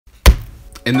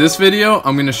In this video,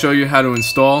 I'm going to show you how to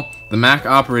install the Mac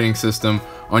operating system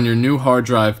on your new hard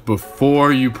drive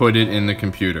before you put it in the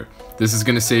computer. This is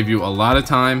going to save you a lot of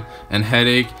time and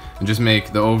headache and just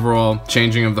make the overall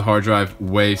changing of the hard drive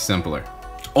way simpler.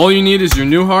 All you need is your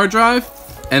new hard drive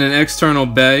and an external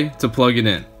bay to plug it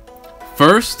in.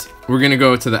 First, we're going to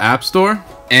go to the App Store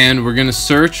and we're going to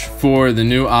search for the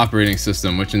new operating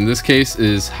system, which in this case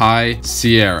is High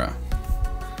Sierra.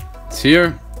 It's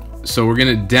here. So we're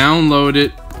going to download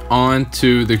it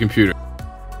onto the computer.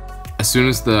 As soon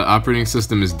as the operating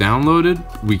system is downloaded,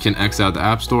 we can X out the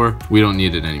App Store. We don't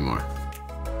need it anymore.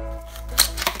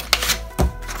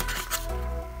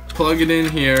 Plug it in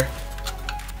here.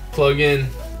 Plug in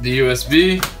the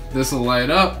USB. This will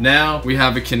light up. Now we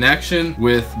have a connection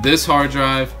with this hard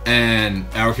drive and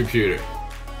our computer.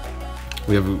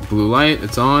 We have a blue light.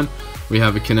 It's on. We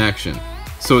have a connection.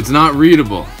 So it's not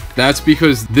readable. That's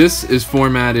because this is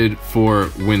formatted for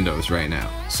Windows right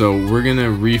now. So we're gonna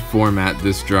reformat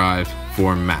this drive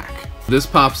for Mac. This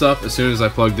pops up as soon as I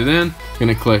plugged it in. I'm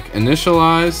gonna click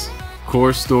initialize,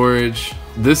 core storage.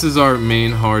 This is our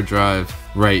main hard drive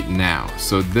right now.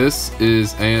 So this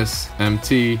is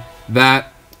ASMT.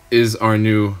 That is our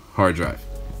new hard drive.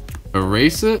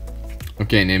 Erase it.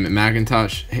 Okay, name it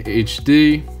Macintosh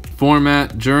HD.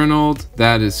 Format journaled.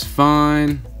 That is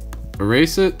fine.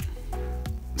 Erase it.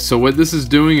 So what this is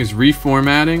doing is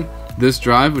reformatting this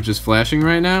drive, which is flashing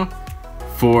right now,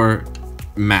 for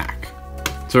Mac.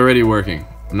 It's already working.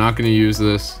 I'm not going to use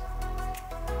this.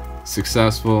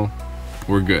 Successful.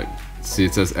 We're good. See,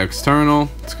 it says external.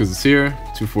 It's because it's here.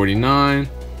 249.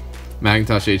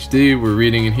 Macintosh HD. We're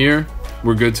reading it here.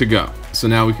 We're good to go. So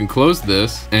now we can close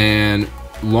this, and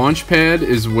Launchpad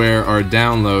is where our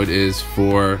download is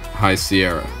for High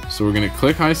Sierra. So we're going to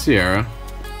click High Sierra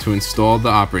to install the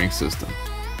operating system.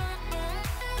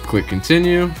 Click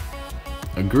continue,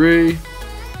 agree,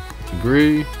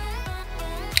 agree,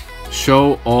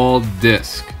 show all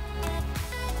disk.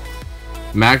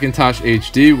 Macintosh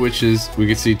HD, which is, we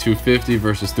can see 250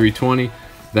 versus 320,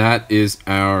 that is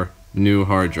our new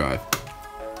hard drive.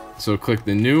 So click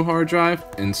the new hard drive,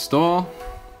 install,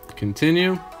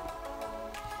 continue,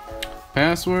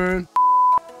 password,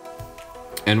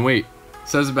 and wait. It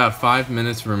says about 5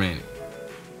 minutes remaining.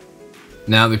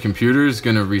 Now the computer is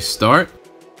going to restart.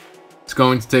 It's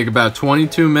going to take about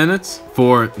 22 minutes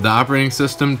for the operating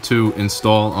system to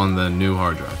install on the new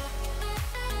hard drive.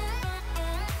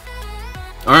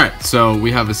 Alright, so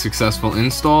we have a successful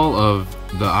install of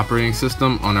the operating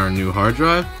system on our new hard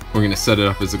drive. We're going to set it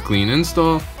up as a clean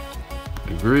install.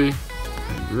 Agree,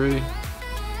 agree.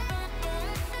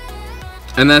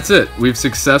 And that's it. We've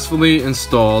successfully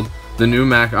installed the new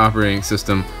Mac operating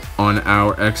system on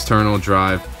our external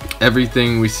drive.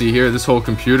 Everything we see here, this whole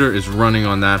computer is running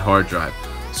on that hard drive.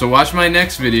 So watch my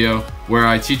next video where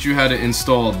I teach you how to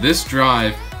install this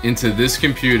drive into this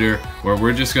computer, where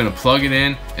we're just going to plug it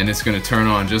in and it's going to turn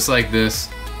on just like this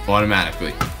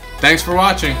automatically. Thanks for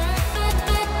watching.